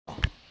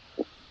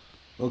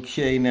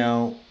Okay,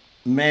 now,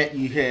 Matt,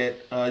 you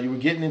were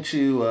getting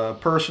into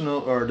personal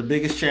or the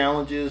biggest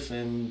challenges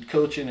in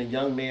coaching a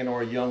young man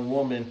or a young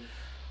woman.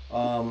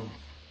 Um,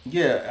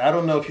 yeah, I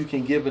don't know if you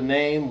can give a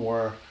name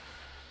or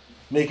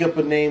make up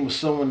a name of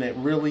someone that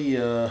really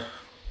didn't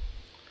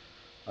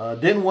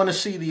want to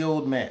see the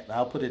old Matt.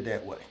 I'll put it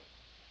that way.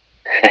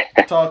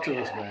 Talk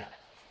to us, man.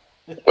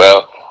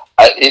 Well,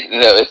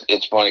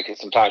 it's funny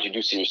because sometimes you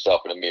do see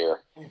yourself in a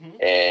mirror, Hmm.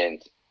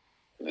 and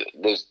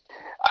there's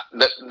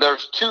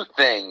there's two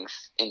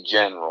things in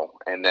general,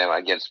 and then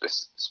again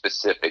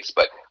specifics.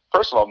 But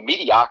first of all,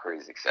 mediocrity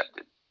is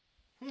accepted,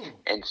 Hmm.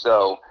 and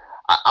so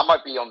I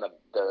might be on the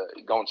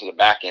going to the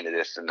back end of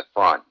this in the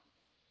front,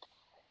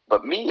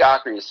 but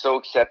mediocrity is so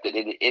accepted.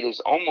 It is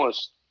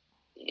almost,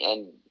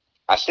 and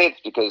I say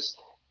it's because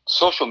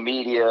social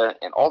media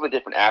and all the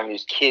different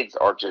avenues kids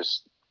are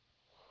just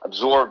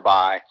absorbed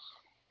by.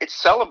 It's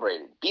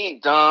celebrated. Being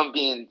dumb,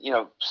 being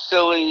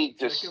silly,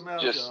 Check him out,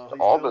 just y'all. He's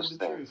all telling those the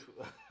things. truth.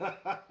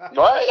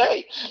 Right?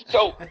 Hey,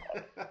 so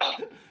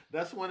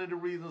That's one of the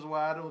reasons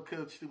why I don't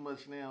coach too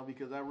much now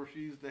because I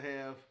refuse to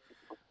have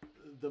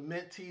the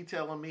mentee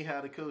telling me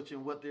how to coach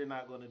and what they're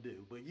not going to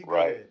do. But you go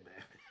right. ahead,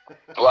 man.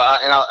 Well,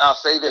 and I'll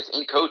say this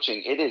in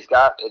coaching, it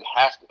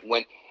has to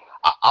when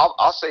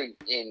I'll say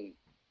in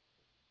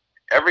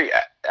every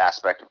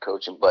aspect of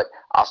coaching, but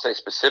I'll say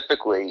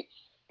specifically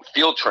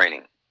field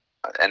training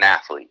an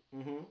athlete,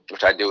 Hmm.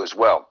 which I do as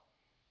well.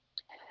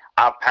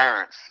 Our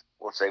parents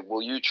will say,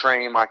 "Will you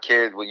train my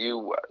kid? Will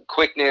you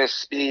quickness,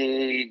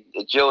 speed,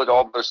 agility,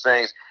 all those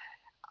things?"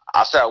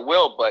 I say I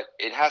will, but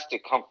it has to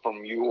come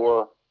from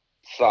your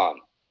son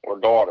or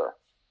daughter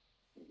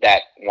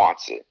that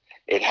wants it.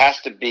 It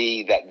has to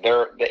be that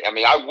I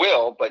mean, I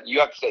will, but you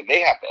have to say they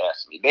have to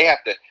ask me. They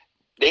have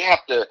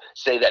to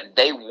say that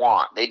they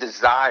want, they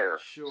desire to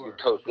be Sure,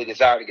 coached, they sure.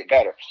 desire to get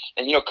better.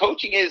 And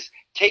coaching is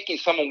taking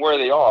someone where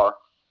they are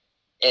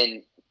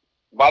and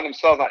by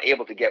themselves not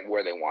able to get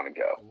where they want to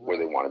go, where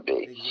they Right. want to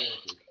be.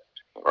 Exactly.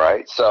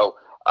 Right. So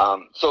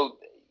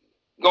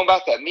going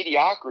back to that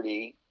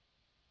mediocrity,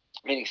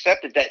 I mean,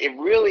 accepted that it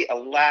really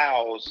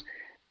allows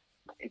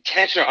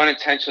intentionally or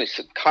unintentionally,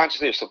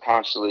 subconsciously or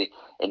subconsciously,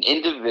 an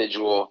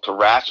individual to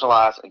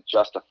rationalize and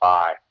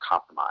justify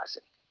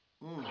compromising.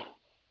 Mm.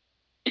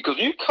 Because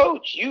you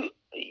coach,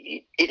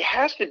 it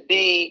has to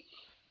be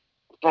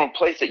from a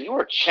place that you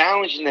are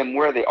challenging them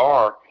where they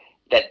are,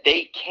 that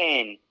they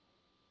can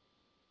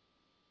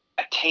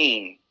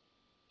attain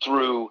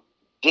through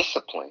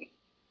discipline,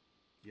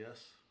 Yes.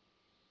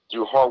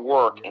 through hard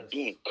work, and Yes.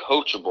 being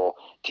coachable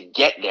to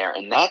get there.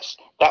 And that's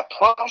that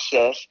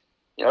process.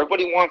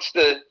 Everybody wants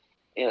the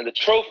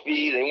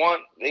trophy. They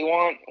want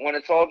when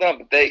it's all done,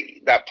 but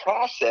that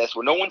process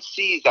where no one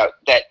sees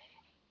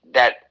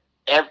that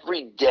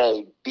every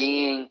day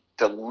being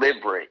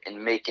deliberate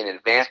and making an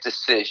advanced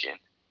decision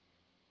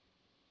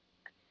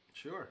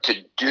Sure.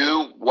 to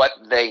do what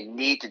they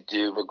need to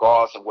do,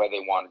 regardless of whether they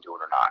want to do it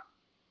or not.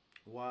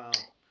 Wow.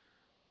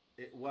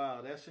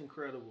 Wow, that's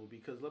incredible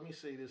because let me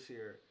say this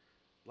here.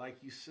 Like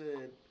you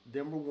said,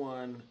 number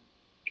one,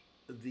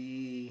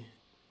 the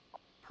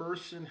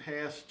person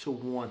has to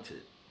want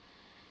it.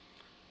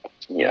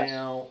 Yes.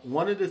 Now,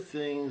 one of the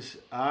things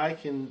I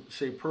can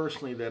say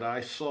personally that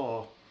I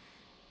saw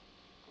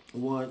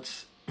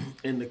once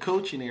in the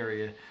coaching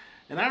area,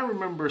 and I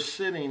remember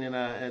sitting and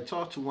I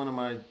talked to one of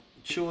my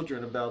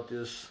children about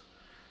this,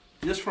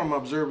 just from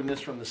observing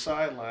this from the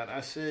sideline.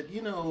 I said,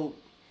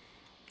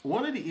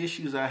 one of the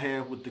issues I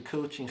have with the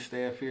coaching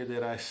staff here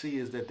that I see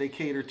is that they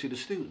cater to the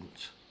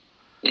students.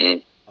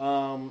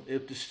 Mm-hmm.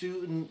 If the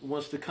student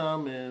wants to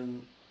come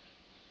and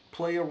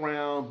play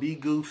around, be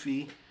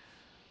goofy,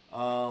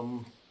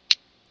 um,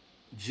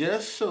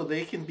 just so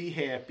they can be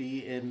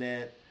happy and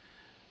that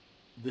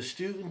the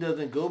student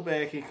doesn't go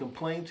back and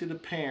complain to the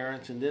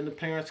parents and then the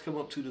parents come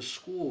up to the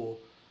school,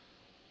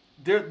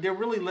 they're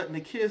really letting the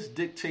kids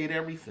dictate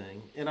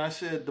everything. And I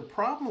said the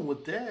problem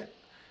with that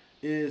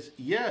is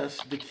yes,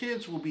 the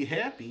kids will be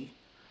happy,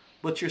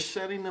 but you're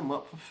setting them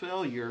up for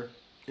failure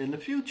in the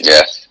future.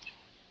 Yes.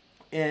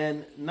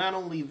 And not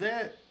only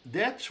that,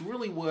 that's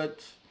really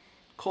what's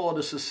called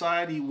a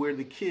society where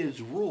the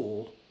kids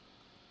rule.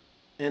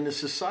 And the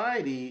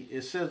society,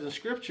 it says in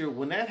scripture,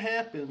 when that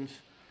happens,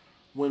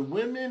 when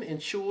women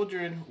and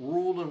children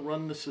rule and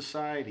run the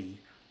society,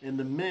 and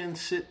the men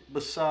sit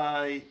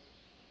beside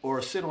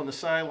or sit on the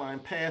sideline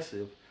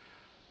passive,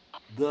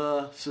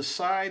 the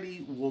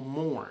society will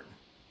mourn.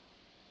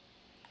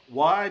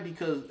 Why?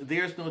 Because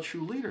there's no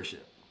true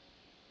leadership.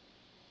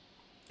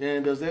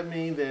 And does that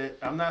mean that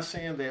I'm not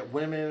saying that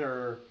women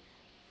are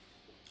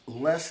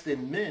less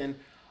than men?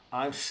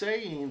 I'm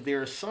saying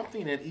there's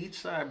something that each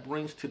side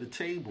brings to the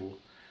table.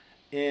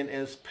 And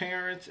as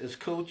parents, as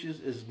coaches,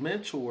 as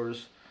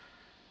mentors,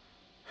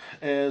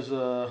 as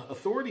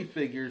authority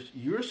figures,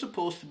 you're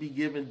supposed to be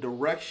giving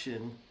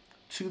direction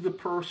to the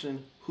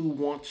person who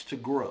wants to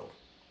grow.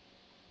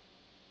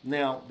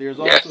 Now, there's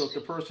also if Yes.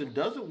 the person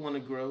doesn't want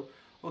to grow,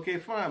 okay,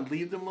 fine,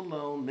 leave them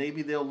alone.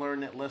 Maybe they'll learn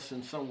that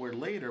lesson somewhere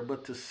later.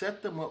 But to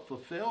set them up for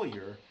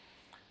failure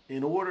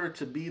in order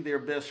to be their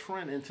best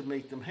friend and to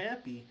make them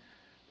happy,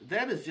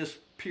 that is just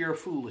pure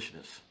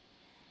foolishness.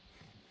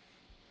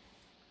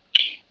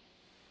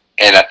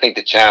 And I think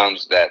the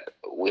challenge that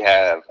we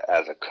have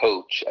as a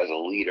coach, as a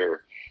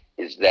leader,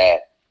 is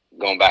that,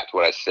 going back to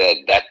what I said,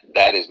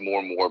 that is more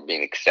and more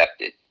being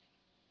accepted.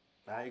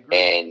 I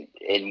agree.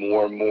 And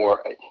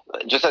more,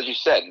 just as you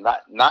said,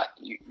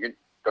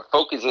 the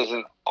focus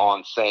isn't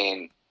on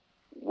saying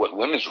what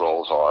women's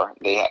roles are.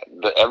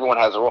 Everyone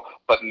has a role,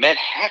 but men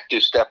have to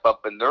step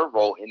up in their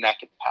role in that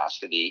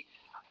capacity,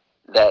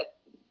 that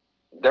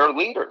they're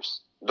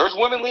leaders. There's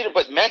women leaders,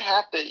 but men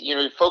have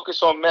to,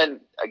 focus on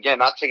men. Again,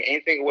 not taking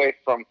anything away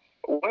from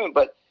women,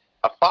 but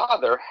a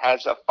father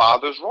has a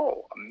father's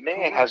role. A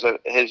man has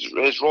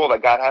his role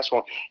that God has for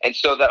him. And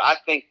so that I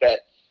think that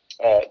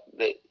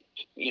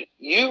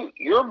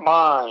your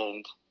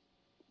mind,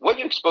 what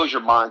you expose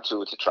your mind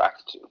to, it's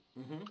attracted to.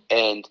 Mm-hmm.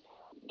 And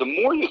the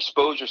more you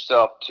expose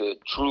yourself to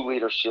true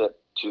leadership,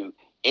 to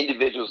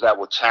individuals that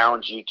will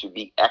challenge you to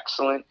be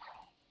excellent,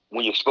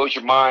 when you expose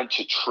your mind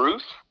to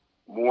truth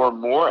more and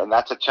more, and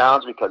that's a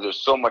challenge because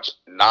there's so much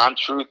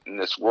non-truth in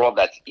this world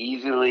that's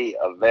easily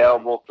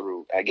available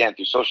through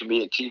social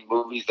media, TV,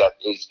 movies, that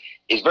is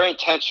very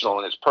intentional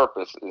in its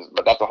purpose,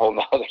 but that's a whole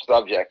nother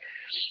subject.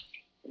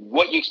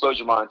 What you expose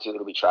your mind to,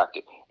 it'll be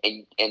attractive.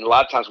 And a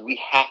lot of times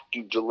we have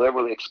to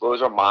deliberately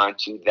expose our mind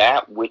to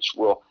that which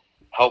will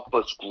help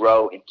us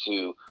grow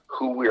into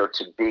who we are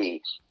to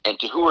be. And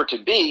to who we're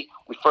to be,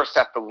 we first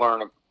have to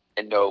learn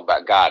and know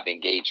about God, the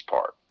engaged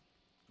part.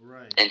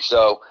 Right. And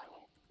so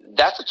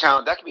that's a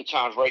challenge. That can be a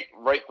challenge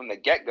right from the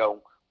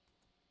get-go,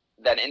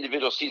 that an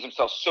individual sees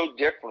themselves so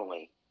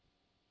differently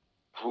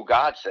who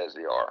God says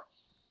they are.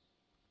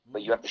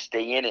 But you have to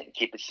stay in it and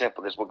keep it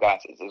simple. This is what God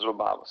says. This is what the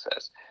Bible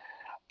says.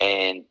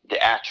 And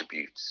the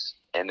attributes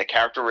and the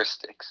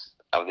characteristics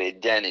of the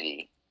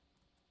identity,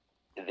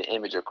 the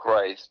image of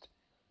Christ,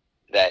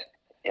 that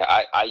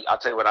I'll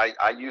tell you what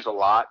I use a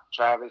lot,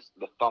 Travis,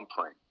 the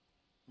thumbprint.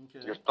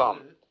 Okay. Your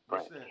thumb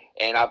print.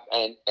 And I'll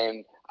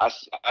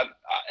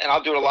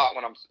do it a lot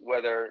when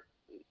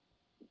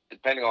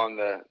depending on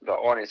the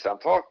audience I'm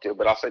talking to,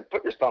 but I'll say,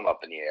 put your thumb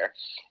up in the air.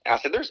 And I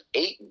said, there's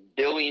 8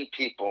 billion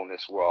people in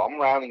this world. I'm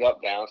rounding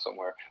up, down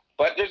somewhere,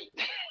 but there's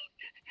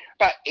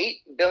about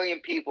 8 billion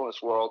people in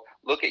this world.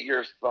 Look at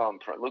your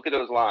thumbprint. Look at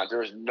those lines.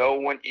 There is no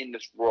one in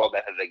this world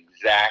that has the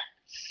exact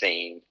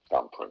same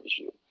thumbprint as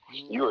you.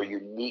 You are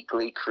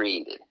uniquely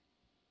created.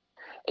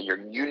 And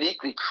you're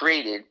uniquely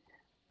created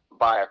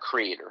by a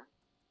creator.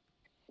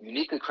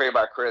 Uniquely created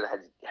by a creator that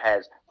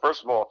has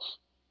first of all,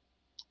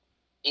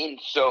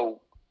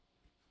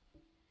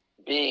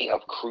 being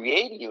of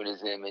creating you in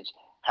his image,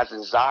 has a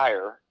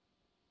desire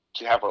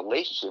to have a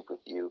relationship with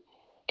you,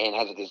 and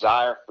has a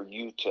desire for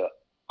you to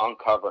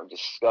uncover and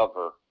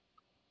discover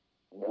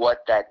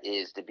what that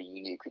is to be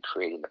uniquely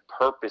created, the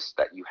purpose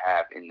that you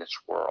have in this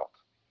world.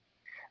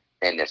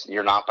 And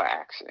you're not by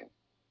accident.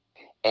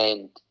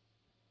 And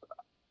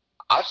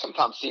I've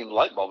sometimes seen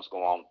light bulbs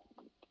go on,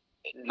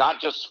 not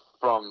just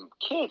from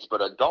kids,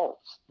 but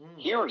adults,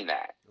 hearing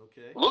that.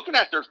 Okay. Looking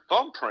at their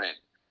thumbprint,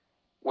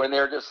 when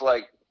they're just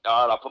like,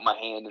 all right, I'll put my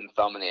hand and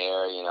thumb in the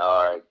air,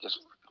 all right, just,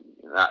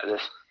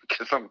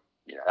 because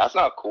that's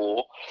not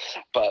cool.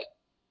 But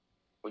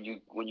when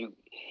you,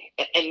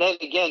 and then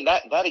again,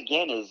 that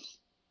again is,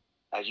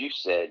 as you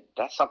said,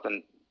 that's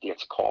something that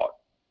gets caught.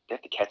 You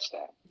have to catch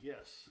that.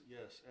 Yes,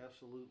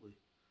 absolutely.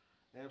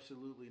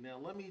 Absolutely. Now,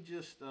 let me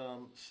just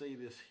say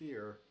this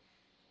here.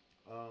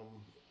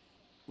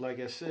 Like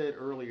I said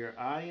earlier,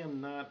 I am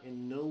not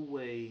in no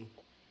way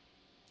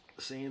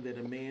saying that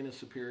a man is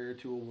superior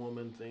to a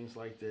woman, things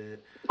like that.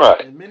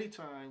 Right. And many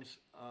times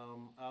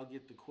I'll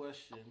get the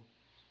question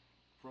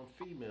from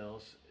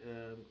females,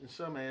 and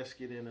some ask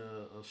it in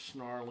a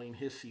snarling,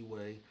 hissy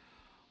way.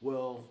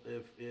 Well,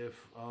 if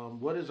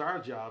what is our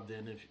job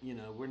then? If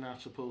we're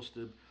not supposed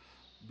to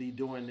be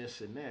doing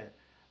this and that.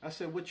 I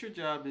said, what your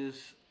job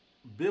is,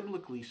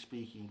 biblically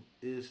speaking,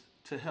 is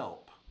to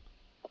help.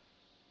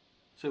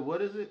 So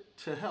what is it?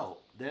 To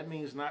help. That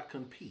means not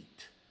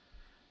compete.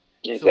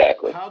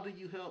 Exactly. So how do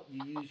you help?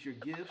 You use your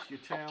gifts, your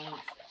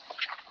talents,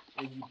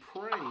 and you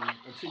pray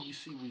until you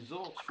see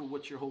results for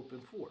what you're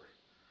hoping for.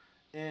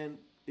 And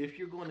if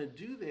you're going to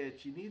do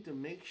that, you need to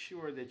make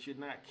sure that you're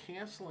not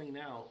canceling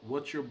out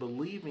what you're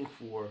believing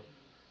for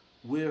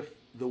with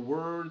the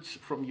words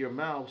from your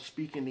mouth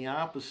speaking the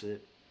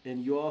opposite,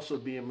 and you also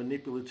being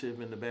manipulative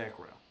in the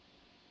background.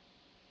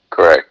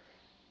 Correct.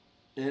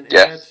 And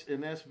yes.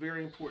 that's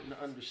very important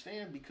to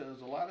understand,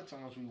 because a lot of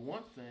times we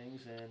want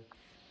things and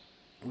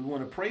we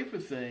want to pray for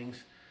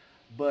things,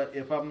 but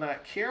if I'm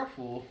not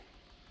careful,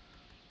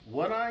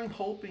 what I'm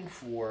hoping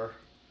for,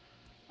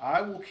 I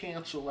will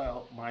cancel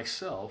out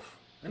myself,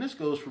 and this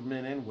goes for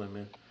men and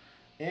women,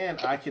 and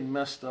I can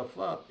mess stuff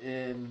up.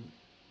 And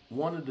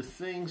one of the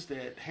things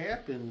that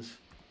happens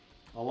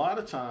a lot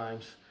of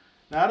times,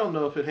 now I don't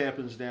know if it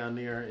happens down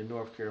there in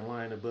North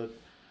Carolina, but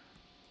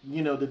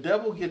the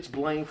devil gets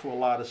blamed for a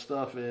lot of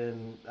stuff,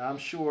 and I'm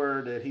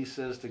sure that he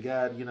says to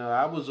God,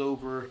 I was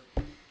over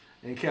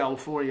in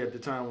California at the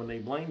time when they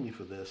blamed me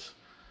for this.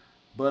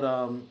 But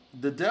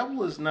the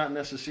devil is not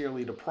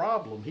necessarily the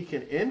problem. He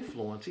can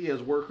influence. He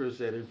has workers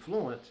that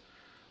influence.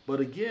 But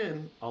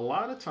again, a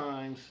lot of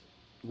times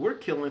we're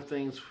killing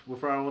things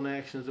with our own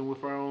actions and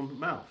with our own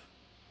mouth.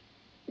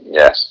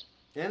 Yes.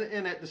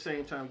 And at the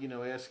same time,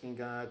 asking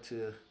God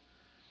to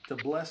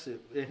bless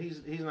it. And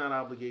he's not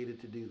obligated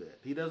to do that.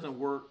 He doesn't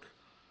work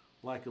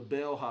like a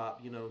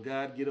bellhop.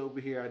 God, get over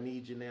here. I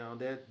need you now.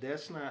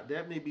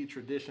 That may be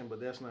tradition,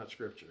 but that's not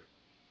scripture.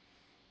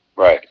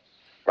 Right.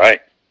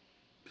 Right.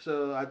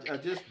 So I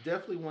just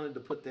definitely wanted to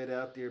put that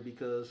out there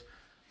because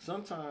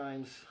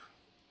sometimes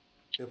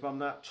if I'm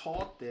not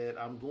taught that,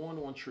 I'm going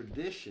on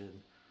tradition.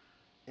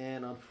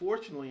 And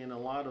unfortunately, in a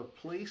lot of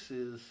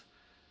places,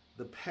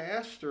 the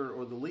pastor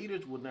or the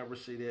leaders would never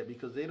say that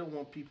because they don't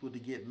want people to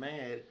get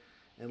mad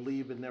and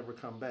leave and never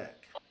come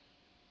back.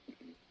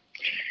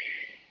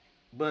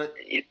 But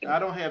I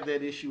don't have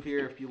that issue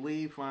here. If you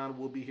leave, fine,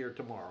 we'll be here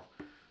tomorrow.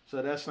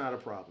 So that's not a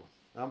problem.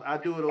 I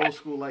do it old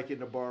school like in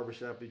the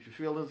barbershop. If your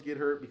feelings get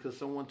hurt because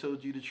someone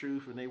told you the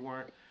truth and they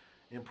weren't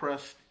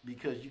impressed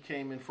because you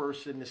came in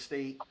first in the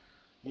state,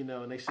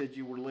 and they said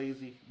you were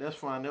lazy, that's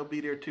fine. They'll be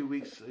there 2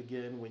 weeks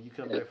again when you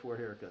come back for a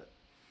haircut.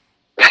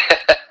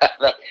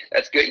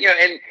 That's good.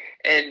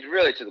 And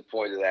really to the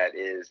point of that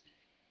is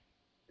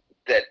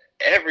that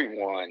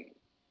everyone,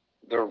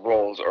 their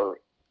roles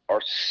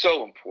are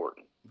so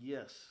important.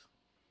 Yes.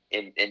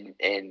 In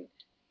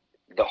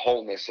the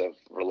wholeness of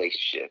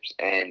relationships,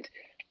 and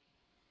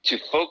to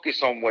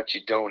focus on what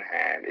you don't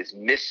have is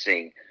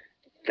missing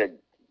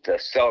the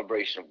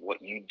celebration of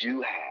what you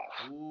do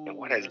have. Ooh, and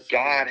what has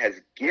God good.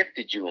 has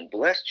gifted you and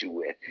blessed you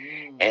with.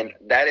 And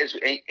that is,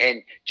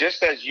 and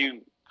just as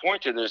you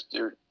point to this,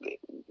 the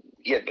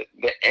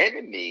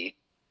enemy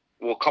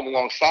will come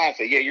alongside and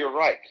say, yeah, you're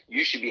right.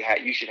 You should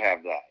you should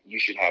have that. You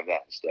should have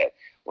that instead.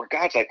 Where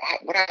God's like,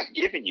 what I've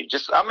given you,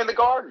 I'm in the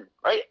garden,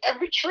 right?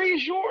 Every tree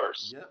is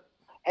yours. Yep.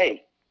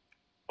 Hey,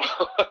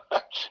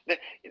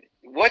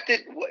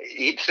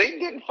 Satan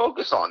didn't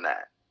focus on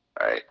that,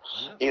 right?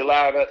 Yep. He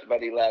allowed us,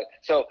 but he allowed.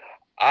 So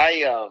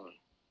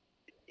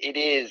it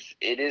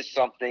is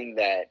something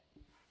that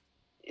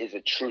is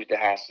a truth that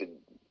has to,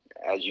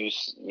 as you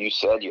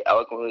said, you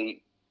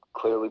eloquently,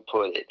 clearly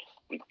put it.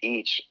 We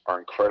each are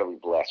incredibly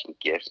blessed with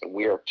gifts, and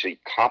we are to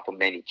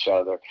complement each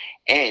other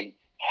and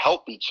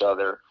help each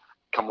other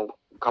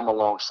come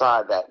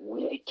alongside that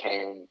we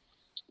can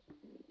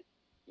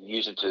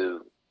use it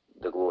to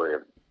the glory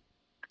of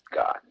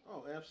God.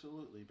 Oh,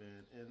 absolutely,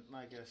 man. And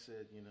like I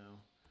said,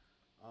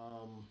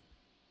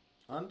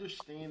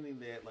 understanding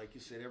that, like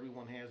you said,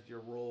 everyone has their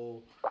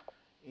role.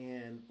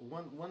 And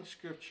one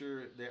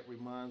scripture that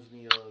reminds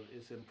me of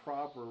is in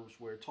Proverbs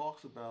where it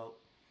talks about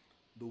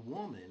the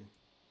woman,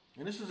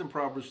 and this is in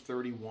Proverbs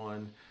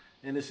 31.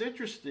 And it's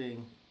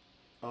interesting,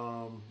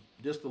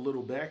 just a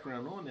little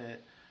background on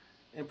that.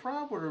 In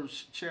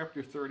Proverbs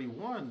chapter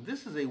 31,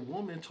 this is a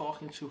woman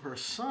talking to her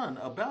son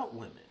about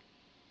women.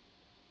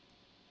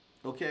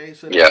 Okay,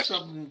 so that's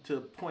something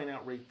to point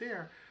out right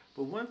there.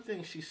 But one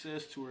thing she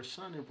says to her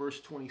son in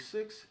verse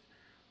 26,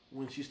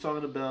 when she's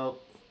talking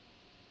about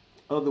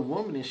other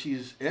women and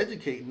she's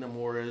educating them,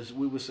 or as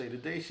we would say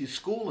today, she's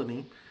schooling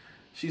him.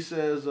 She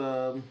says,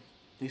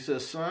 he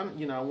says,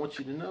 son, I want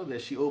you to know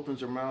that she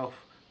opens her mouth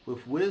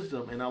with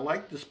wisdom. And I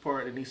like this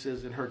part. And he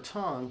says, in her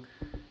tongue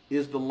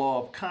is the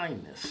law of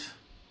kindness.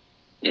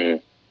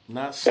 Mm.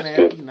 Not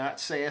snappy, not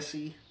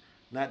sassy,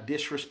 not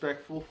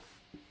disrespectful.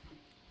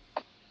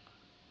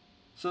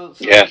 So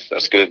yes,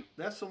 that's good.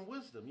 That's some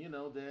wisdom,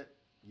 that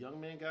young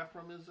man got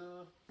from his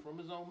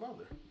own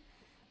mother.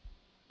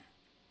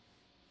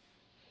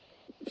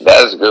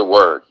 That is a good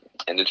word,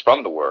 and it's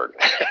from the word.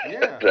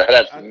 Yeah,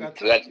 that's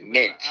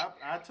mint.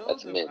 I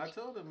told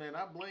him, man,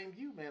 I blamed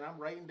you, man. I'm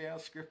writing down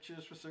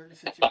scriptures for certain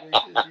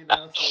situations,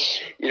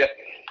 So.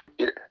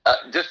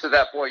 Just to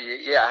that point,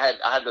 I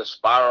had those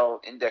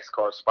spiral index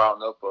cards, spiral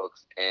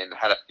notebooks, and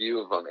had a few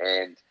of them,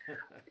 and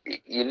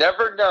you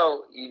never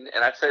know.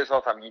 And I say this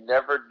all the time: you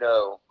never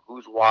know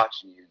who's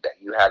watching you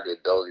that you have the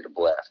ability to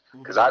bless.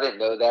 Because I didn't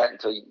know that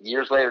until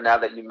years later. Now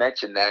that you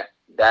mentioned that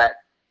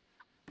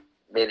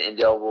made an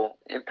indelible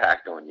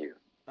impact on you.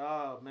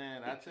 Oh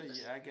man, I tell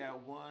you, I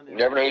got one. You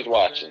never know who's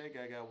watching. Bag.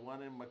 I got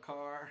one in my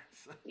car.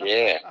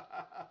 Yeah.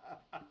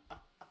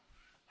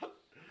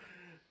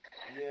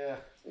 Yeah.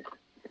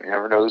 You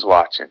never know who's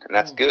watching, and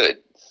that's good.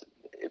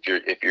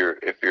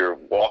 If you're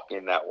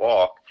walking that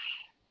walk,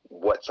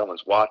 what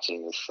someone's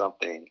watching is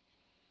something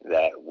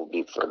that will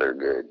be for their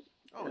good.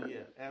 Oh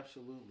yeah,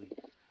 absolutely.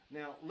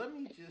 Now let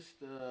me just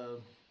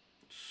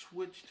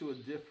switch to a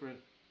different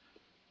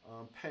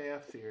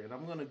path here, and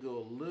I'm going to go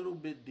a little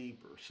bit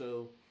deeper.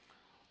 So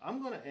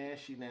I'm going to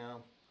ask you now.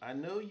 I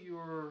know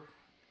you're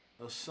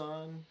a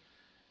son,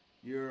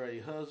 you're a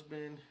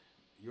husband,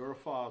 you're a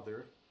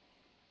father.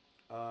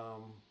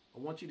 I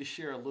want you to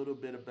share a little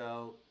bit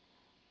about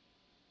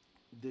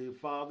the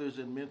fathers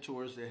and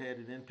mentors that had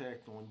an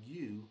impact on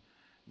you,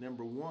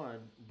 number one.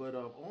 But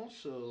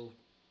also,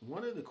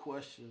 one of the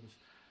questions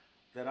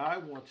that I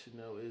want to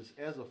know is,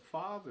 as a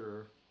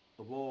father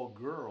of all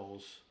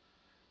girls,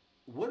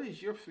 what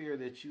is your fear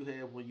that you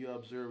have when you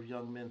observe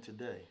young men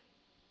today?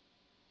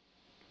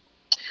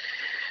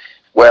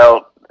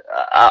 Well,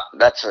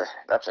 that's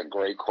a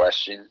great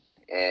question,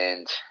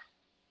 and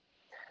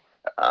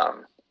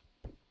um,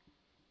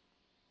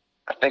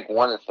 I think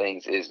one of the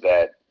things is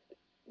that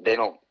they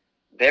don't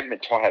they haven't been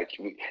taught how to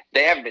communicate.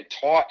 They haven't been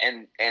taught,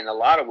 and in a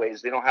lot of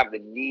ways, they don't have the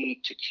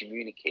need to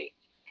communicate.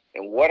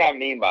 And what I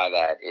mean by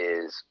that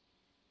is,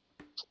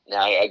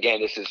 now again,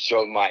 this is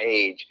showing my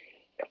age.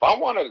 If I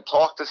wanted to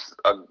talk to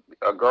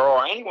a girl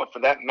or anyone for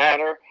that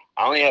matter,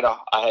 I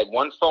had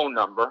one phone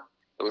number.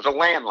 It was a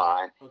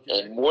landline, Okay.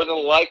 and more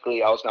than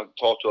likely, I was going to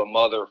talk to a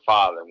mother or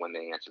father when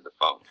they answered the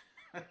phone.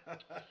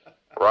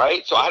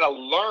 Right? So I had to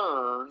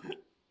learn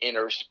in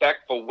a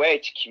respectful way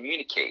to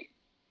communicate.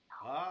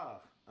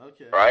 Ah,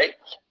 okay. Right?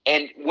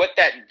 And what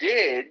that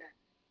did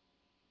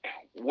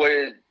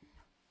was,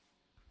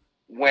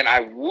 when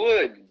I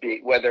would be,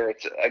 whether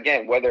it's a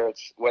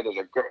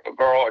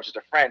girl or just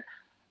a friend,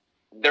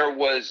 there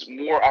was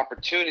more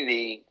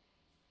opportunity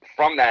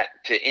from that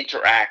to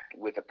interact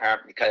with a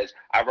parent because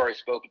I've already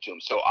spoken to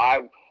them. So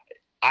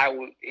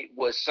it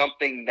was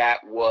something that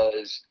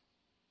was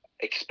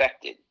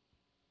expected.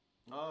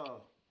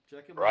 Oh,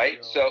 check him out, Right?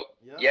 y'all. So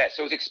Yeah. yeah,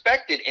 so it's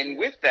expected, and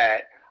with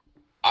that,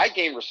 I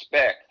gained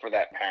respect for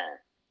that parent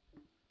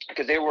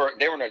because they were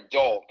an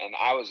adult, and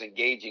I was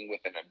engaging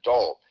with an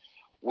adult.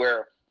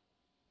 Where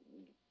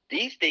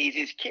these days,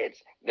 these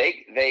kids,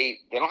 they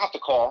don't have to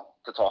call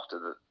to talk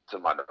to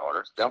my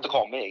daughters. They don't have to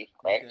call me,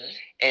 right? Okay.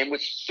 And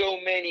with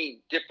so many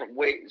different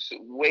ways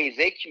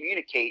they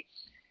communicate,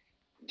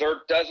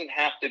 there doesn't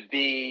have to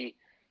be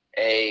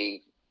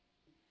a.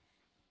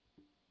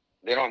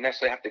 They don't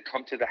necessarily have to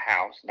come to the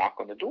house, knock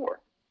on the door,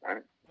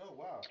 right? Oh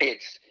wow.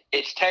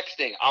 It's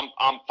texting.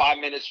 I'm 5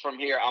 minutes from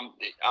here.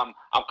 I'm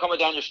coming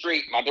down the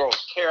street. My door will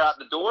tear out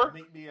the door.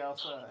 Meet me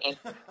outside. And,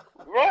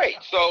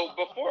 right. So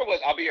before it was,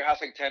 I'll be at your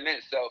house in 10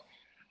 minutes. So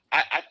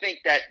I think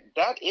that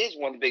is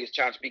one of the biggest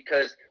challenges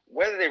because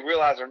whether they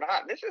realize or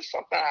not, this is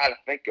something I had to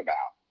think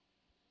about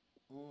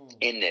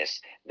in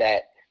this,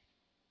 that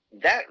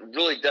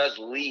really does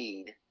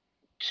lead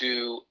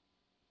to,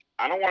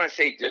 I don't want to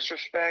say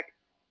disrespect,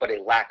 but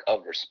a lack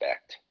of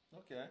respect.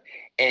 Okay.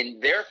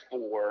 And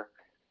therefore,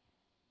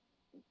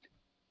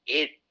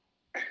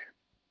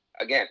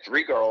 again,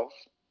 3 girls,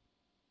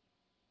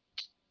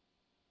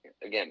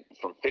 again,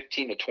 from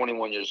 15 to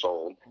 21 years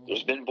old. Mm-hmm.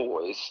 There's been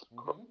boys.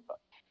 Mm-hmm.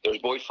 There's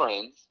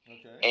boyfriends.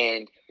 Okay.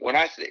 And when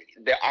I say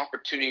the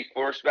opportunity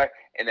for respect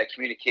and that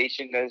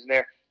communication goes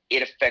there,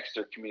 it affects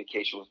their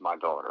communication with my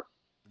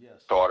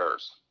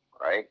daughters,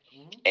 right?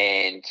 Mm-hmm.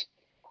 And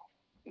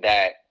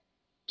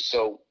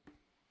so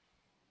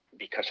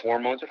because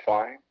hormones are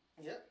flying,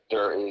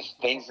 there's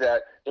things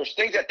that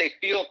they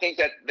feel, things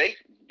that they,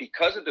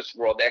 because of this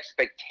world, the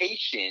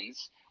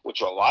expectations,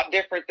 which are a lot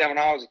different than when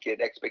I was a kid,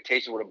 the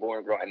expectations with a boy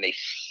and girl, and they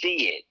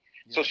see it.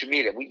 Social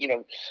media,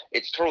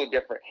 it's totally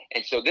different.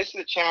 And so this is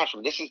a challenge for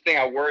me. This is the thing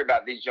I worry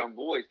about these young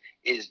boys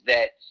is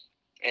that,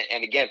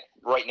 and again,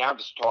 right now I'm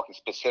just talking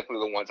specifically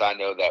the ones I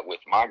know that with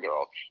my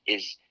girl,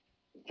 is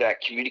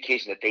that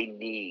communication that they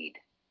need,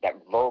 that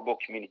verbal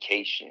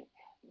communication,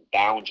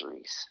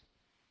 boundaries,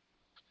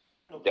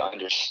 the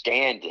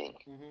understanding.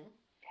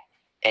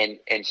 Mm-hmm.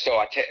 And so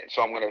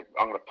I'm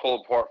gonna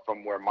pull apart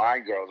from where my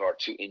girls are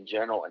to in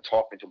general and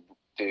talking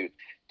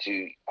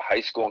to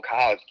high school and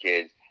college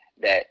kids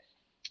that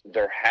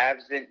there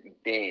hasn't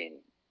been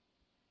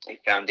a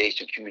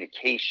foundation of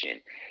communication,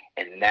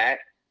 and that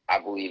I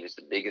believe is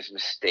the biggest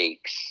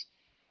mistakes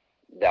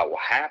that will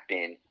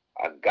happen.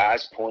 A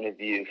guy's point of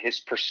view, his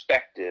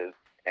perspective,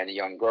 and the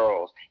young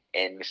girls,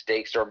 and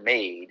mistakes are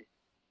made,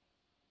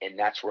 and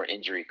that's where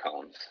injury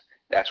comes.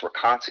 That's where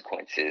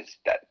consequences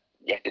that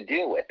you have to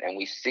deal with, and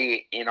we see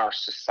it in our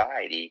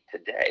society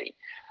today.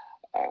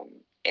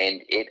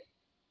 And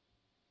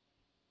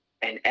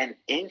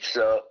in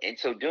so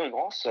doing,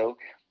 also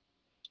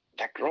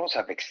that girls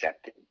have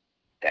accepted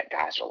that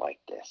guys are like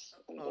this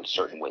in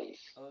certain ways.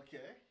 Okay,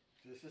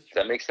 this is true. Does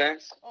that make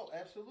sense? Oh,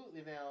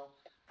 absolutely. Now,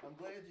 I'm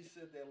glad you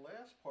said that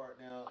last part.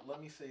 Now,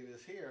 let me say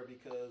this here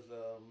because,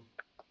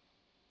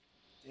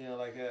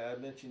 like I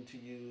mentioned to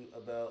you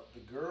about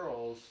the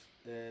girls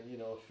and,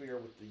 fear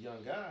with the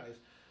young guys.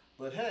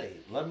 But hey,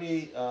 let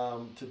me,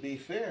 to be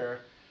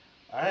fair,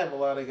 I have a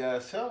lot of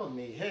guys telling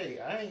me, hey,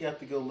 I ain't got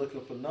to go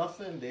looking for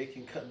nothing. They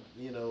can come,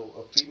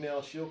 a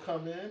female, she'll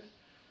come in.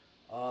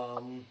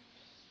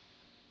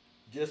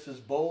 Just as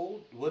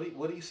bold. What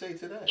do you say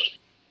to that?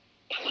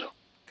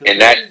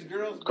 And that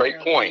girls great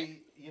point.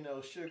 Be,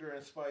 sugar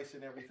and spice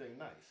and everything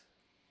nice.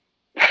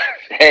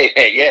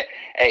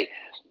 Hey.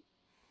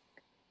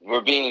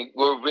 We're being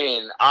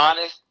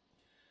honest.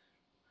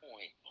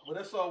 Well,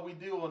 that's all we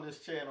do on this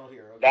channel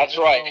here. Okay? That's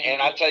right,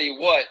 and I tell you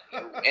what,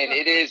 and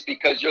it is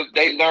because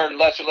they learn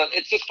less and less.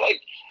 It's just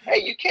like,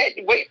 hey, you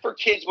can't wait for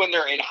kids when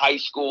they're in high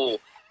school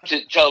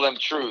to tell them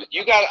truth.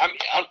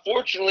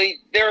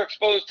 Unfortunately, they're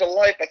exposed to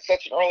life at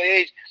such an early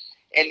age,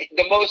 and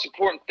the most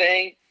important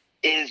thing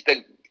is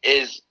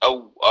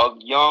a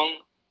young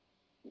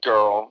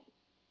girl,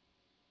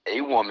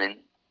 a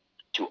woman,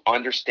 to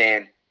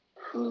understand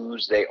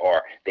whose they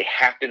are. They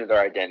have to know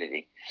their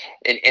identity.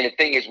 And the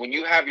thing is, when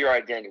you have your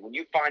identity, when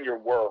you find your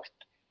worth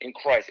in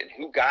Christ and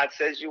who God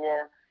says you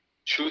are,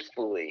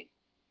 truthfully,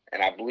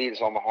 and I believe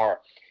this on my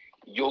heart,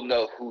 you'll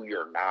know who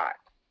you're not.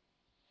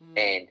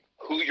 And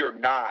who you're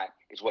not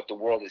is what the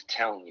world is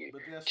telling you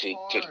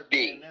to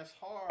be. Man, that's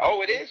hard.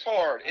 Oh, it is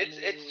hard.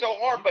 It's so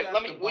hard. You But got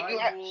let me. the What you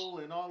have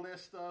and all that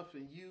stuff,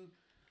 and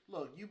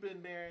you've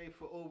been married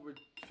for over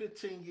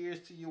 15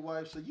 years to your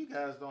wife, so you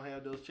guys don't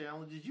have those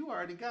challenges. You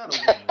already got a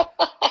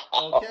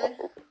woman, okay?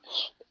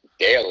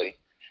 Daily.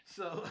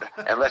 So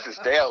unless it's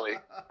daily,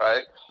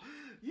 right?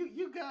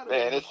 You got it.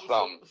 Man, it's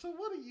something. So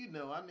what do you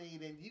know? I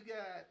mean, and you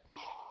got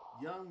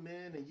young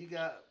men and you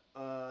got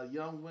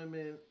young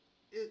women.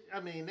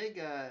 They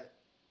got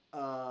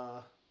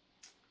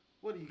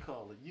what do you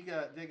call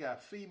it? They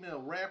got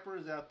female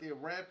rappers out there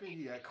rapping.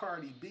 You got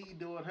Cardi B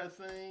doing her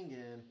thing,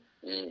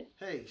 and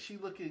hey, she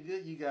looking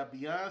good. You got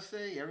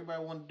Beyonce.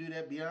 Everybody want to do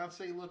that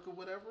Beyonce look or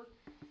whatever.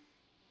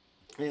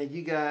 And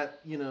you got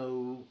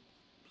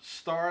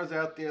stars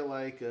out there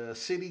like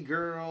City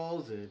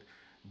Girls and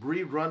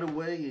Bree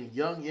Runaway and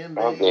Young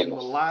M.A. and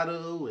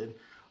Mulatto, and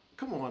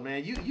come on,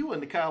 man, you in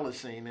the college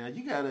scene now.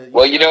 You gotta.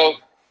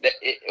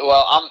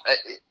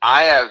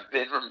 I have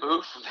been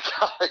removed from the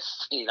college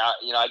scene.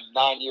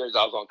 9 years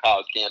I was on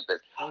college campus.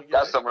 Okay.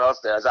 Got someone else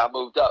there as I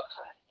moved up,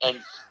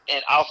 and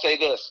I'll say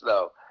this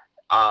though,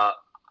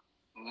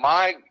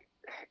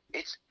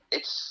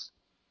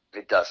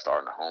 it does start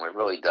in the home. It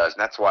really does,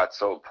 and that's why it's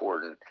so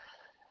important.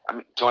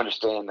 To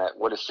understand that,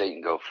 what does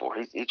Satan go for?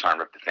 He's trying to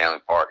rip the family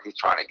apart. He's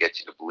trying to get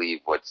you to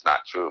believe what's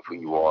not true of who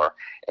you are.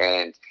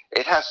 And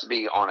it has to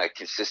be on a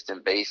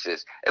consistent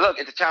basis. And look,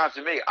 it's a challenge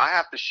to me. I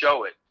have to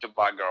show it to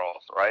my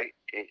girls, right?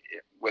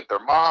 With their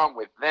mom,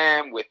 with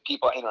them, with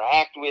people I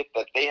interact with,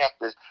 that they have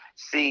to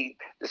see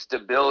the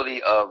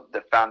stability of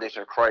the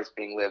foundation of Christ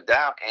being lived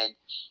out. And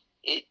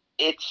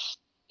it's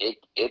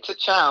a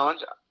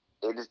challenge.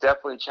 It is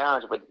definitely a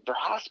challenge, but there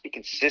has to be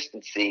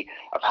consistency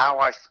of how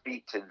I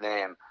speak to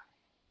them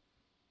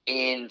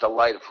in the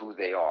light of who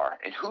they are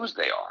and whose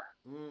they are.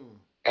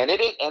 And it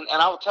is, and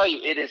I will tell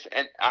you, it is,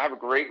 and I have a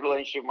great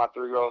relationship with my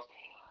 3 girls,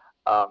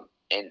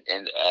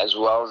 and as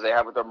well as they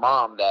have with their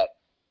mom, that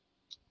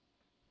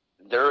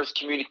there is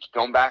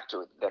going back to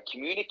it, that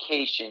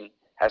communication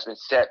has been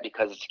set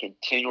because it's a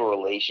continual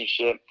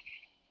relationship,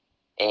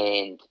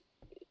 and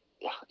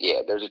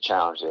yeah, there's a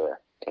challenge there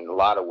in a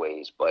lot of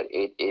ways, but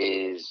it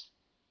is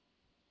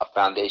a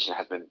foundation that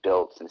has been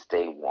built since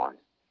day one.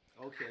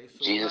 Okay,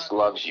 so Jesus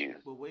loves you.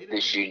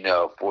 This you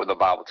know, for the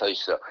Bible tells you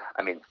so.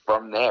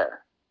 From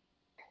there,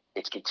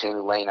 it's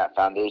continually laying that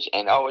foundation.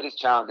 And it is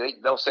challenging.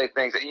 They'll say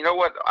things that, you know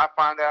what I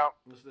find out?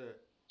 What's that?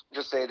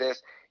 Just say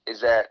this, is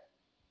that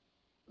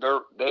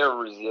they're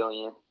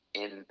resilient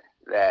in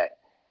that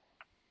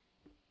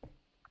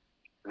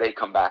they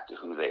come back to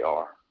who they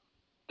are.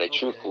 They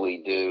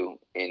truthfully do,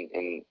 and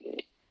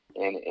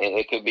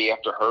it could be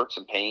after hurts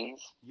and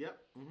pains. Yep.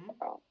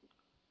 Mm-hmm.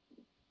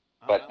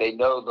 But they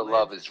know the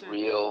love is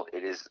real.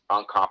 It is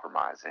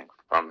uncompromising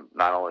from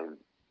not only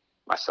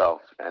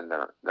myself and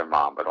their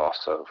mom, but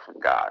also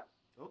from God.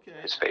 Okay.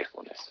 His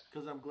faithfulness.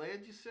 Because I'm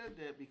glad you said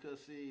that,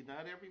 because, see,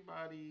 not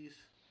everybody's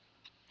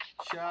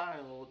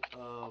child,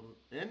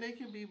 and they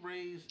can be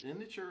raised in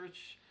the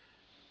church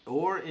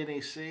or in a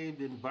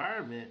saved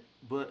environment,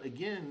 but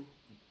again,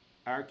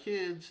 our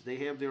kids, they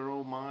have their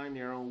own mind,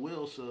 their own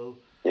will, so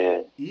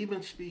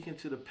even speaking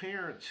to the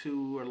parents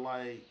who are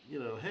like,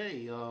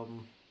 hey,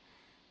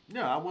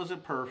 no, I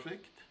wasn't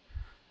perfect,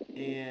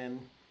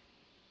 and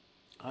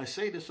I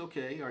say this,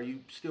 okay, are you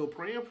still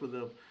praying for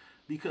them?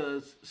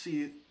 Because,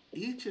 see,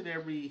 each and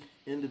every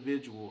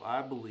individual,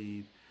 I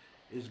believe,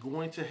 is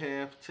going to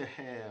have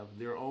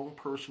their own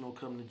personal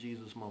come to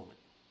Jesus moment.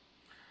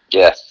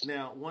 Yes.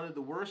 Now, one of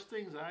the worst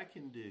things I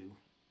can do,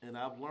 and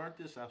I've learned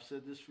this, I've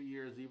said this for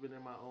years, even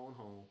in my own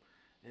home,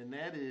 and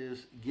that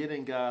is get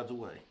in God's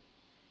way.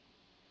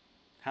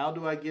 How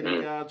do I get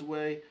in God's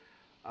way?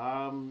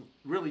 I'm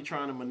really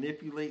trying to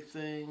manipulate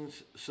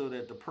things so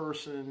that the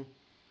person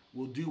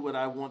will do what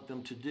I want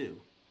them to do,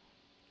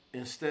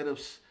 instead of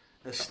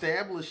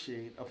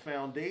establishing a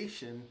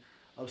foundation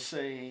of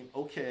saying,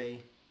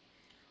 okay,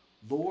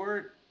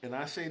 Lord, and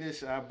I say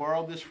this, I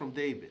borrowed this from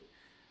David,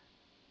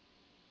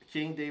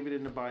 King David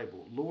in the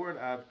Bible. Lord,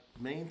 I've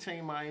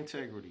maintained my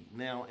integrity.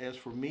 Now, as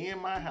for me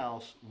and my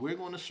house, we're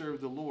going to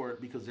serve the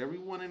Lord, because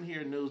everyone in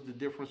here knows the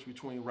difference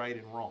between right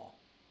and wrong.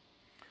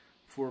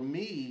 For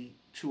me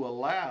to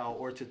allow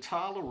or to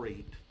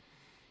tolerate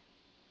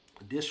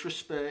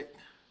disrespect,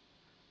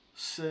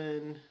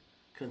 sin,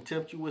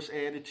 contemptuous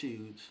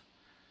attitudes,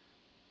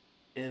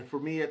 and for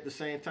me at the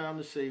same time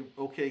to say,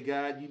 okay,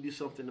 God, you do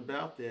something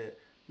about that.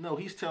 No,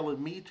 he's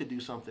telling me to do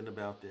something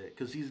about that,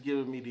 because he's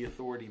giving me the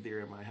authority there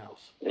in my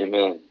house.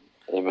 Amen.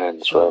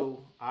 That's so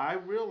right. I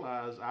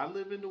realize I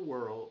live in a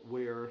world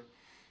where,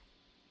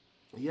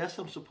 yes,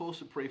 I'm supposed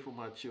to pray for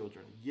my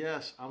children.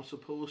 Yes, I'm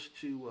supposed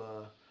to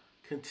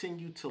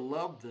continue to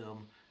love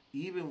them,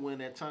 even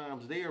when at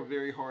times they are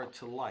very hard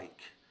to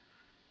like.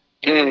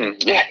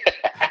 Yeah.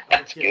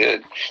 That's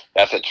good.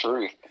 That's the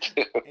truth.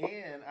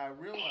 And I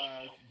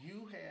realized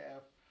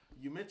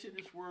you mentioned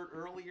this word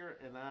earlier,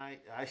 and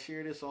I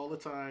share this all the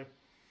time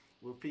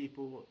with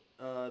people.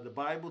 The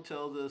Bible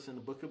tells us in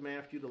the book of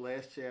Matthew, the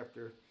last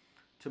chapter,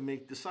 to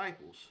make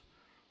disciples.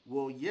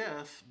 Well,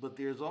 yes, but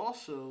there's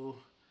also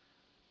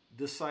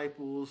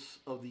disciples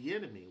of the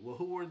enemy. Well,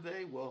 who are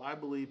they? Well, I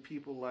believe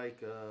people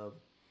like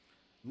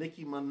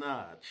Nicki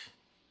Minaj.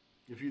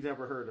 If you've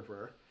never heard of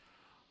her,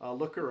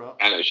 look her up.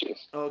 I know she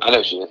is. Okay. I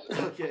know she is.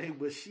 Okay,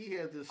 but she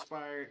has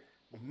inspired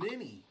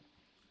many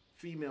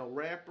female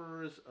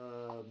rappers,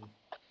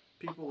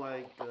 people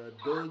like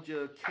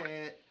Doja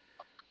Cat,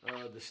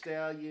 the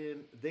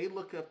Stallion. They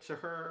look up to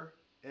her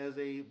as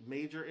a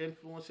major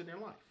influence in their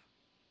life.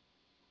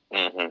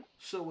 Mm-hmm.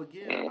 So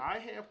again, I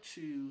have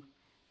to,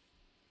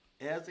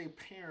 as a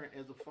parent,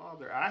 as a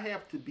father, I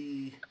have to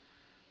be,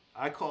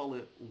 I call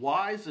it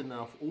wise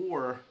enough,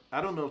 or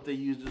I don't know if they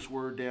use this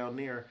word down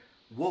there,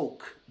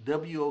 woke,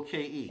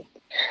 WOKE.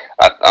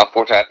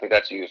 Unfortunately, I think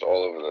that's used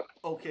all over the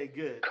Okay,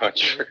 good.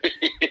 country.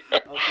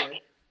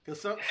 Okay.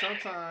 Because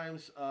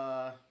sometimes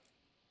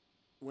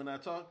when I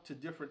talk to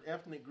different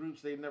ethnic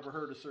groups, they've never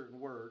heard of certain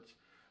words.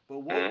 But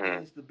woke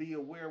means to be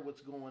aware of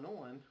what's going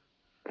on.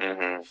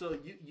 Mm-hmm. So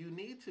you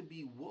need to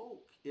be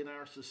woke in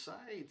our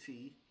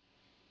society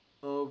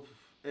of,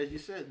 as you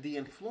said, the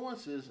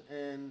influences.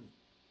 And,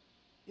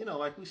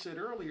 like we said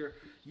earlier,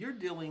 you're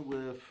dealing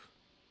with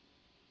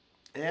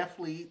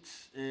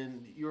athletes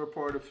and you're a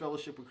part of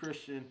Fellowship of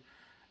Christian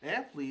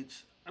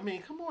Athletes. I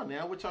mean, come on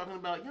now. We're talking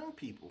about young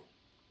people.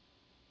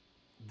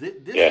 This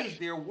is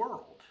their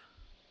world.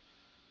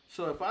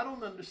 So if I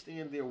don't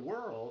understand their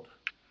world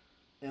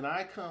and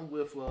I come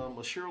with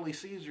a Shirley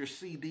Caesar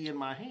CD in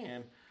my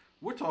hand,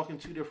 we're talking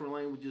two different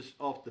languages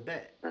off the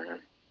bat.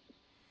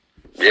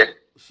 Mm-hmm.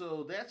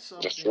 So that's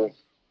something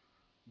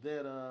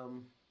that,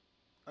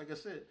 like I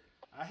said,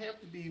 I have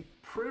to be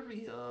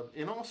privy of.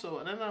 And also,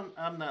 and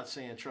I'm not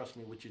saying, trust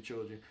me, with your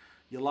children,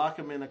 you lock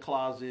them in a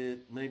closet,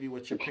 maybe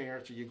with your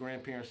parents or your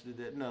grandparents did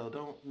that.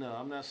 No,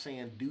 I'm not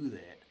saying do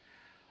that.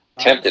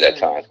 Tempted at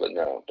times, but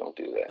no, don't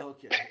do that.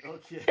 Okay.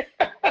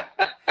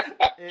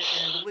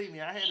 and believe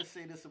me, I had to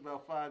say this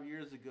about 5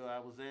 years ago. I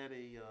was at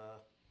a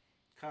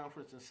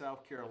conference in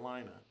South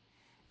Carolina.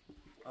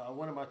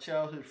 One of my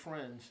childhood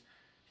friends,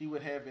 he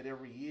would have it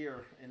every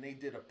year, and they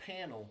did a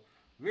panel,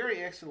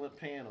 very excellent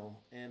panel,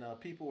 and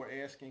people were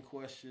asking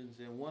questions.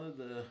 And one of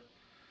the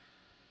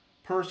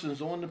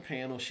persons on the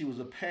panel, she was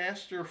a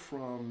pastor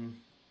from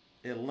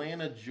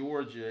Atlanta,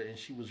 Georgia, and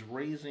she was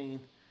raising,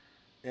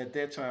 at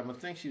that time, I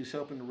think she was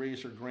helping to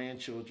raise her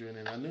grandchildren,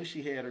 and I knew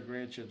she had her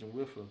grandchildren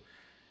with her.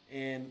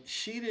 And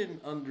she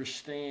didn't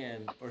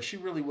understand, or she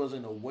really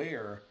wasn't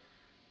aware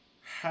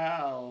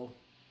how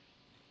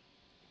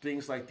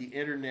things like the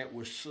internet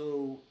were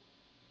so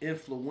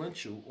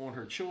influential on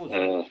her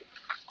children.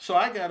 So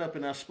I got up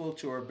and I spoke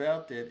to her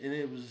about that, and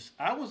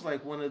I was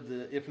like one of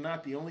the, if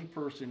not the only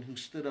person who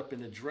stood up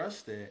and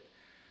addressed that,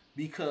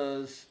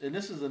 because, and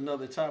this is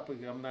another topic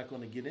I'm not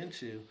going to get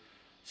into,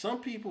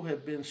 some people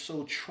have been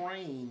so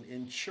trained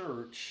in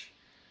church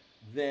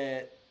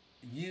that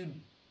you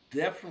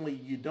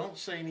don't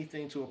say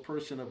anything to a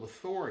person of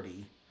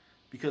authority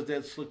because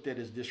that's looked at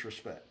as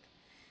disrespect.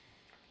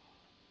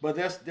 But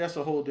that's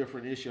a whole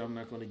different issue I'm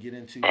not going to get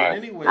into. But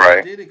anyway,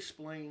 I did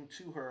explain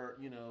to her,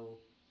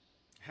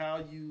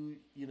 how you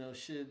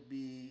should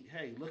be,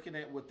 hey, looking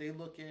at what they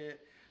look at.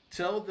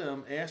 Tell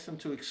them, ask them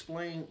to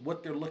explain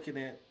what they're looking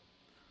at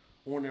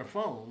on their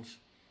phones.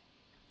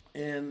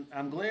 And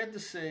I'm glad to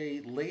say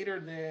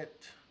during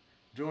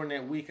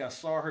that week, I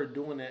saw her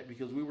doing that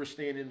because we were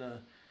staying in the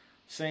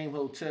same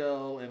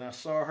hotel, and I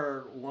saw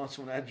her once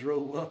when I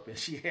drove up, and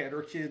she had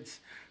her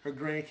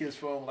grandkids'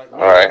 phone, like,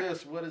 what is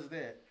this? What is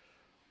that?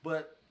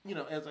 But,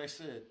 as I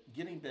said,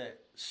 getting back,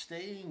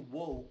 staying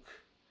woke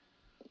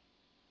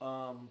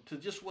to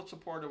just what's a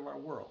part of our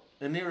world.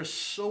 And there is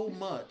so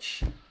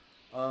much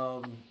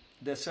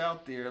that's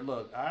out there.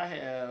 Look, I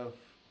have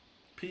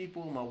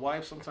people, my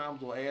wife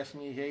sometimes will ask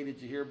me, hey,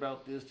 did you hear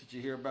about this? Did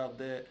you hear about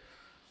that?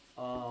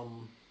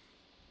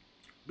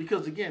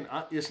 Because, again,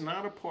 it's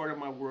not a part of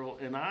my world,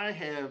 and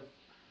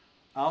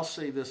I'll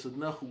say this,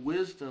 enough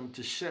wisdom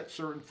to shut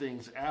certain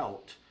things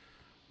out.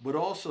 But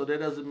also, that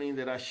doesn't mean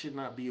that I should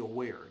not be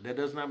aware. That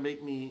does not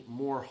make me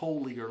more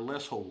holy or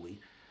less holy.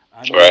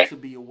 I need to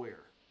be aware.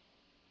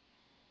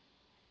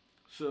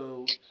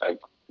 So,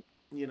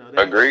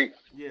 agreed.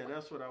 Yeah,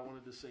 that's what I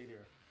wanted to say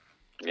there.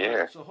 Yeah.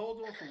 Right, so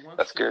hold on for one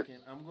that's second.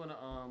 Good. I'm gonna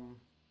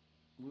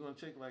we're gonna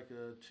take like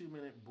a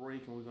 2-minute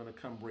break, and we're gonna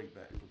come right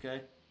back.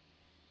 Okay.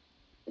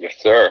 Yes,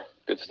 sir.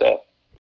 Good stuff.